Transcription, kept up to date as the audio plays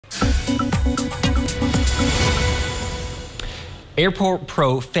Airport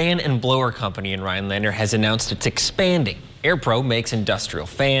Pro Fan and Blower Company in Rhinelander has announced it's expanding. AirPro makes industrial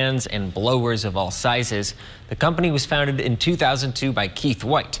fans and blowers of all sizes. The company was founded in 2002 by Keith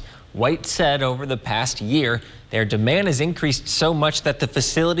White. White said over the past year, their demand has increased so much that the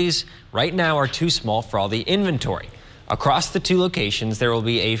facilities right now are too small for all the inventory. Across the two locations, there will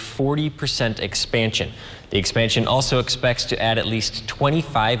be a 40% expansion. The expansion also expects to add at least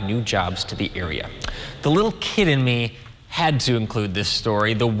 25 new jobs to the area. The little kid in me had to include this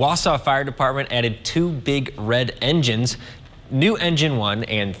story. The Wausau Fire Department added 2 big red engines. New engine 1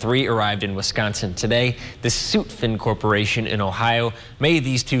 and 3 arrived in Wisconsin today. The Sutphin Corporation in Ohio made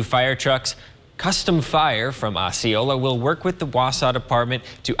these 2 fire trucks. Custom Fire from Osceola will work with the Wausau Department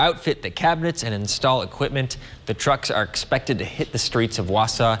to outfit the cabinets and install equipment. The trucks are expected to hit the streets of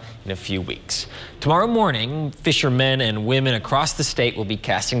Wausau in a few weeks. Tomorrow morning, fishermen and women across the state will be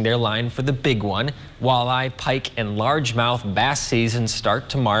casting their line for the big one. Walleye, pike, and largemouth bass season start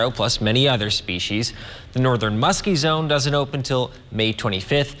tomorrow, plus many other species. The northern muskie zone doesn't open till May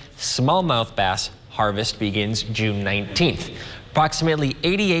 25th. Smallmouth bass harvest begins June 19th. Approximately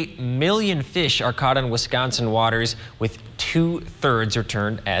 88 million fish are caught in Wisconsin waters, with 2/3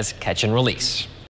 returned as catch and release.